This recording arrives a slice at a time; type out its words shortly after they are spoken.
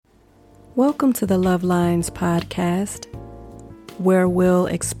Welcome to the Love Lines podcast, where we'll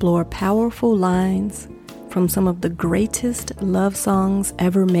explore powerful lines from some of the greatest love songs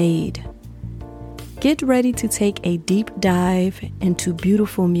ever made. Get ready to take a deep dive into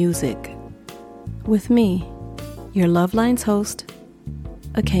beautiful music with me, your Love Lines host,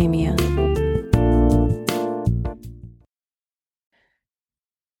 Akamia.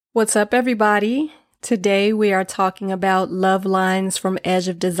 What's up, everybody? Today we are talking about Love Lines from Edge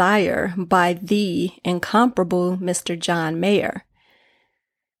of Desire by the incomparable Mr. John Mayer.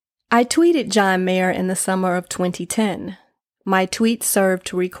 I tweeted John Mayer in the summer of 2010. My tweet served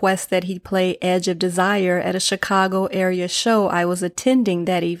to request that he play Edge of Desire at a Chicago area show I was attending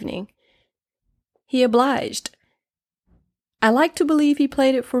that evening. He obliged. I like to believe he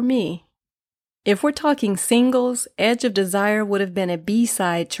played it for me. If we're talking singles, Edge of Desire would have been a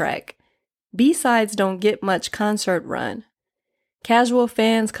B-side track. B-sides don't get much concert run. Casual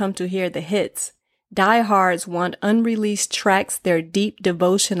fans come to hear the hits. Diehards want unreleased tracks their deep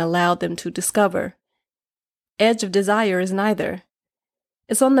devotion allowed them to discover. Edge of Desire is neither.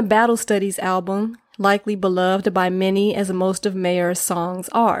 It's on the Battle Studies album, likely beloved by many as most of Mayer's songs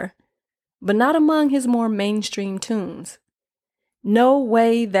are, but not among his more mainstream tunes. No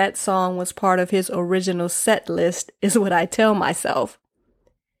way that song was part of his original set list is what I tell myself.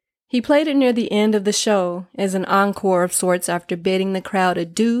 He played it near the end of the show as an encore of sorts after bidding the crowd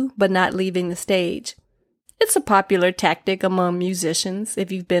adieu but not leaving the stage. It's a popular tactic among musicians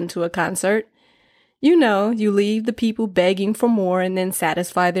if you've been to a concert. You know, you leave the people begging for more and then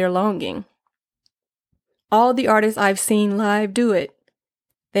satisfy their longing. All the artists I've seen live do it.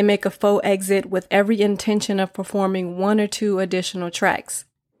 They make a faux exit with every intention of performing one or two additional tracks.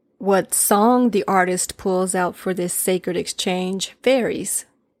 What song the artist pulls out for this sacred exchange varies.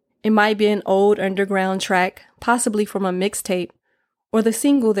 It might be an old underground track, possibly from a mixtape, or the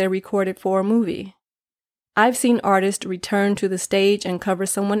single they recorded for a movie. I've seen artists return to the stage and cover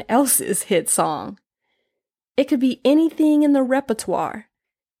someone else's hit song. It could be anything in the repertoire.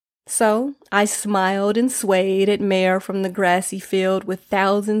 So I smiled and swayed at Mayer from the grassy field with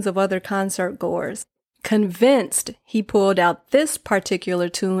thousands of other concert goers, convinced he pulled out this particular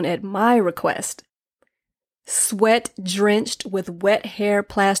tune at my request. Sweat-drenched with wet hair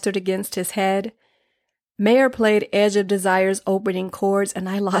plastered against his head, Mayer played Edge of Desire's opening chords and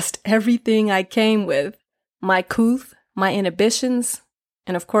I lost everything I came with. My couth, my inhibitions,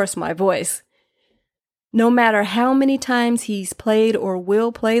 and of course my voice. No matter how many times he's played or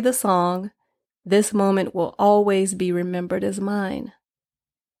will play the song, this moment will always be remembered as mine.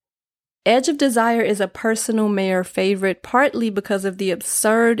 Edge of Desire is a personal Mayer favorite, partly because of the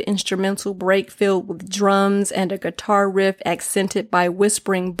absurd instrumental break filled with drums and a guitar riff accented by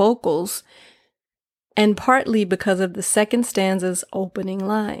whispering vocals, and partly because of the second stanza's opening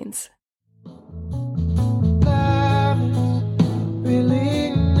lines. Love is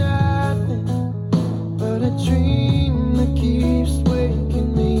really nothing but a dream that keeps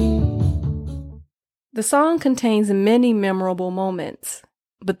waking me. The song contains many memorable moments,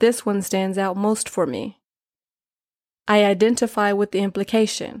 but this one stands out most for me. I identify with the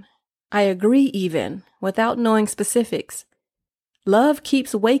implication. I agree even, without knowing specifics. Love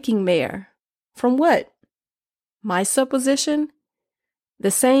keeps waking Mayer. From what? My supposition? The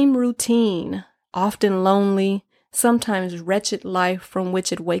same routine, often lonely, sometimes wretched life from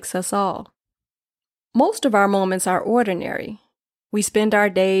which it wakes us all. Most of our moments are ordinary. We spend our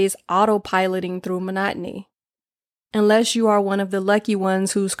days autopiloting through monotony. Unless you are one of the lucky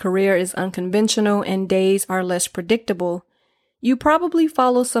ones whose career is unconventional and days are less predictable, you probably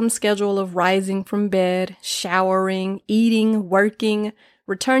follow some schedule of rising from bed, showering, eating, working,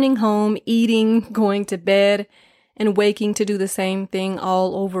 returning home, eating, going to bed, and waking to do the same thing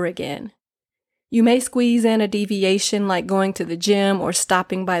all over again. You may squeeze in a deviation like going to the gym or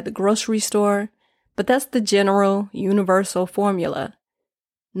stopping by the grocery store, but that's the general, universal formula.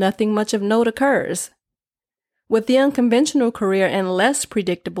 Nothing much of note occurs. With the unconventional career and less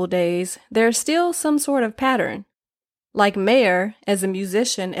predictable days, there's still some sort of pattern. Like Mayer, as a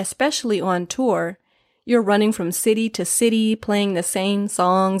musician, especially on tour, you're running from city to city, playing the same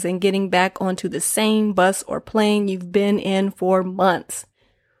songs and getting back onto the same bus or plane you've been in for months.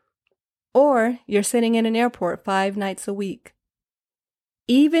 Or you're sitting in an airport 5 nights a week.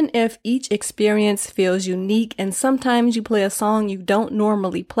 Even if each experience feels unique and sometimes you play a song you don't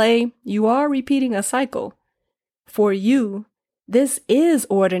normally play, you are repeating a cycle. For you, this is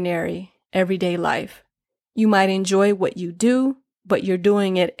ordinary, everyday life. You might enjoy what you do, but you're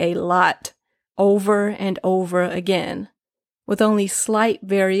doing it a lot, over and over again, with only slight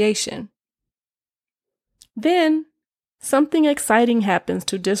variation. Then Something exciting happens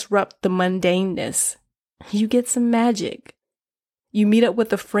to disrupt the mundaneness. You get some magic. You meet up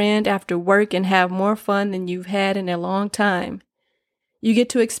with a friend after work and have more fun than you've had in a long time. You get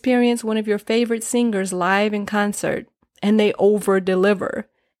to experience one of your favorite singers live in concert, and they over-deliver.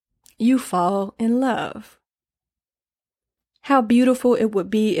 You fall in love. How beautiful it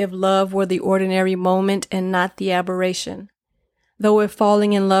would be if love were the ordinary moment and not the aberration. Though if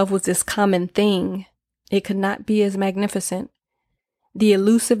falling in love was this common thing, it could not be as magnificent. The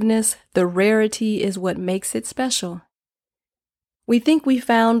elusiveness, the rarity is what makes it special. We think we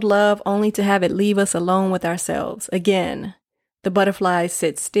found love only to have it leave us alone with ourselves. Again, the butterflies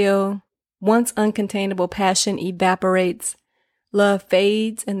sit still. Once uncontainable passion evaporates, love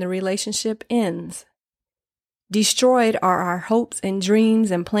fades and the relationship ends. Destroyed are our hopes and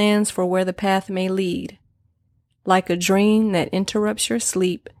dreams and plans for where the path may lead. Like a dream that interrupts your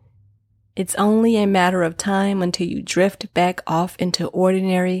sleep, it's only a matter of time until you drift back off into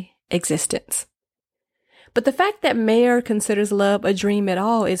ordinary existence. But the fact that Mayer considers love a dream at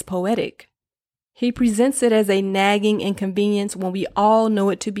all is poetic. He presents it as a nagging inconvenience when we all know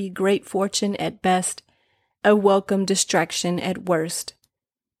it to be great fortune at best, a welcome distraction at worst.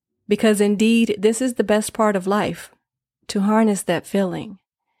 Because indeed, this is the best part of life, to harness that feeling,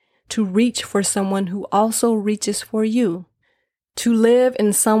 to reach for someone who also reaches for you. To live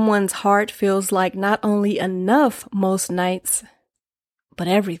in someone's heart feels like not only enough most nights, but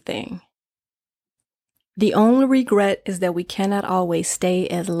everything. The only regret is that we cannot always stay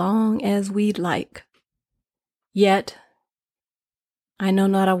as long as we'd like. Yet, I know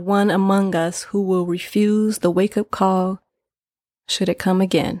not a one among us who will refuse the wake-up call should it come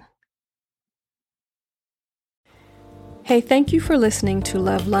again. Hey, thank you for listening to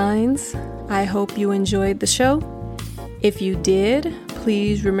Love Lines. I hope you enjoyed the show. If you did,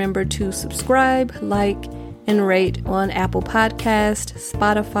 please remember to subscribe, like, and rate on Apple Podcast,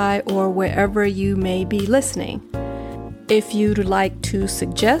 Spotify, or wherever you may be listening. If you'd like to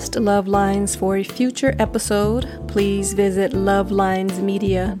suggest Love Lines for a future episode, please visit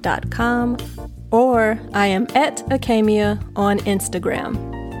lovelinesmedia.com, or I am at Akamia on Instagram.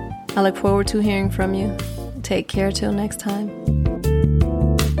 I look forward to hearing from you. Take care till next time.